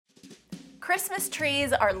Christmas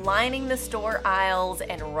trees are lining the store aisles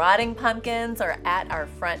and rotting pumpkins are at our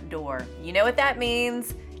front door. You know what that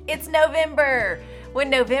means? It's November. When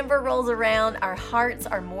November rolls around, our hearts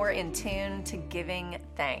are more in tune to giving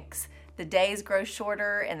thanks. The days grow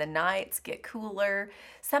shorter and the nights get cooler.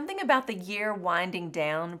 Something about the year winding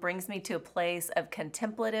down brings me to a place of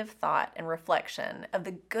contemplative thought and reflection of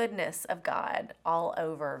the goodness of God all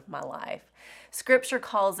over my life. Scripture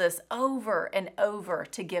calls us over and over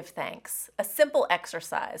to give thanks. A simple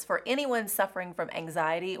exercise for anyone suffering from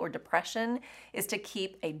anxiety or depression is to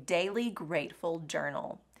keep a daily grateful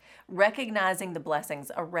journal. Recognizing the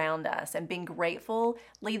blessings around us and being grateful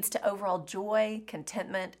leads to overall joy,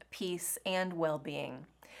 contentment, peace, and well-being.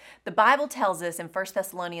 The Bible tells us in 1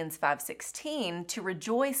 Thessalonians 5:16 to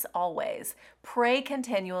rejoice always, pray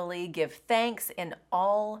continually, give thanks in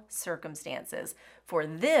all circumstances, for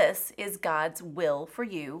this is God's will for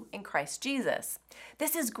you in Christ Jesus.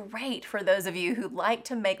 This is great for those of you who like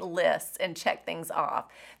to make lists and check things off.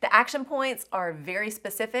 The action points are very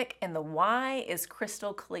specific and the why is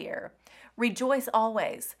crystal clear. Rejoice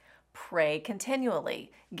always. Pray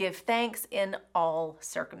continually. Give thanks in all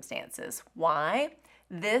circumstances. Why?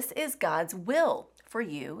 This is God's will for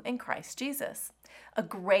you in Christ Jesus. A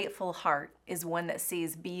grateful heart is one that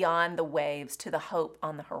sees beyond the waves to the hope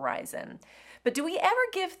on the horizon. But do we ever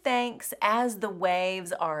give thanks as the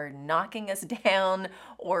waves are knocking us down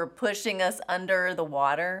or pushing us under the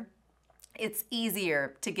water? It's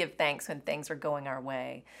easier to give thanks when things are going our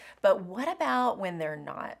way. But what about when they're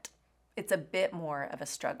not? It's a bit more of a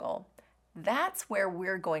struggle. That's where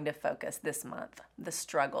we're going to focus this month, the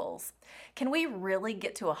struggles. Can we really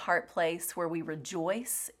get to a heart place where we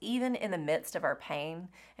rejoice even in the midst of our pain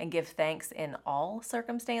and give thanks in all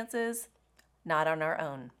circumstances? Not on our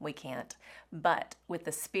own, we can't. But with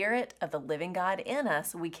the Spirit of the living God in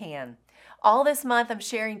us, we can. All this month, I'm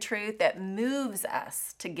sharing truth that moves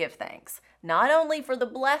us to give thanks, not only for the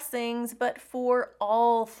blessings, but for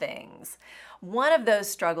all things. One of those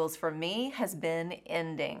struggles for me has been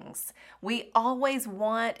endings. We always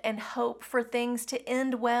want and hope for things to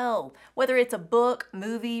end well. Whether it's a book,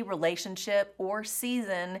 movie, relationship, or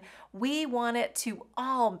season, we want it to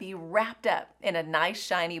all be wrapped up in a nice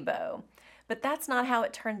shiny bow. But that's not how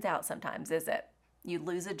it turns out sometimes, is it? You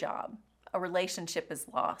lose a job. A relationship is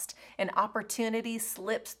lost. An opportunity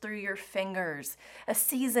slips through your fingers. A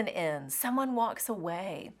season ends. Someone walks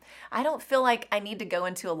away. I don't feel like I need to go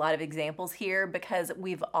into a lot of examples here because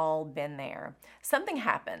we've all been there. Something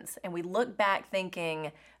happens and we look back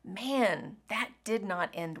thinking, man, that did not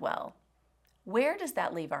end well. Where does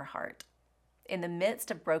that leave our heart? In the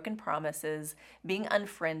midst of broken promises, being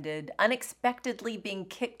unfriended, unexpectedly being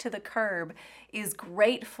kicked to the curb, is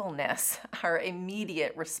gratefulness our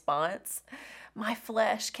immediate response? My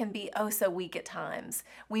flesh can be oh so weak at times.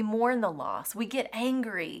 We mourn the loss. We get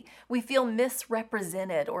angry. We feel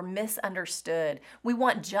misrepresented or misunderstood. We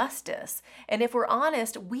want justice. And if we're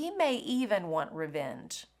honest, we may even want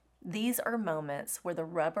revenge. These are moments where the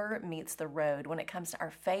rubber meets the road when it comes to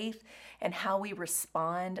our faith and how we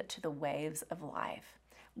respond to the waves of life.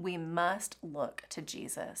 We must look to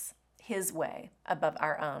Jesus. His way above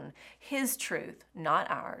our own. His truth, not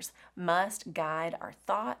ours, must guide our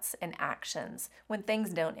thoughts and actions when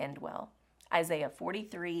things don't end well. Isaiah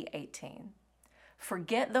 43:18.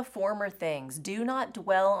 Forget the former things. Do not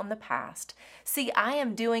dwell on the past. See, I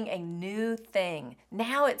am doing a new thing.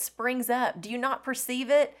 Now it springs up. Do you not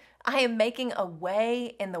perceive it? I am making a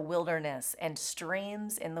way in the wilderness and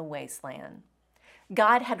streams in the wasteland.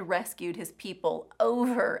 God had rescued his people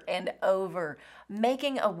over and over,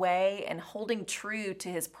 making a way and holding true to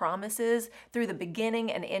his promises through the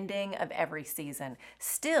beginning and ending of every season.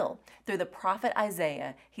 Still, through the prophet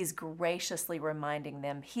Isaiah, he's graciously reminding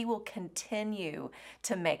them he will continue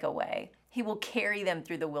to make a way. He will carry them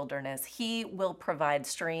through the wilderness. He will provide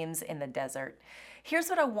streams in the desert. Here's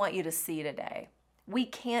what I want you to see today. We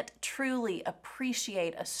can't truly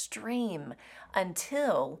appreciate a stream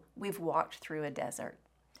until we've walked through a desert.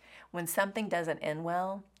 When something doesn't end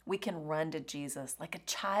well, we can run to Jesus like a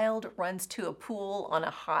child runs to a pool on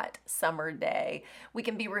a hot summer day. We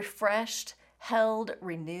can be refreshed, held,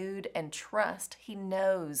 renewed, and trust he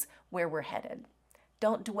knows where we're headed.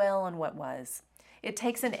 Don't dwell on what was. It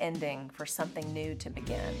takes an ending for something new to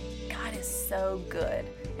begin. God is so good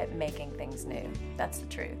at making things new. That's the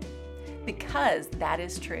truth. Because that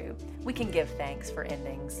is true, we can give thanks for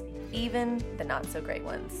endings, even the not so great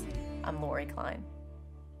ones. I'm Lori Klein.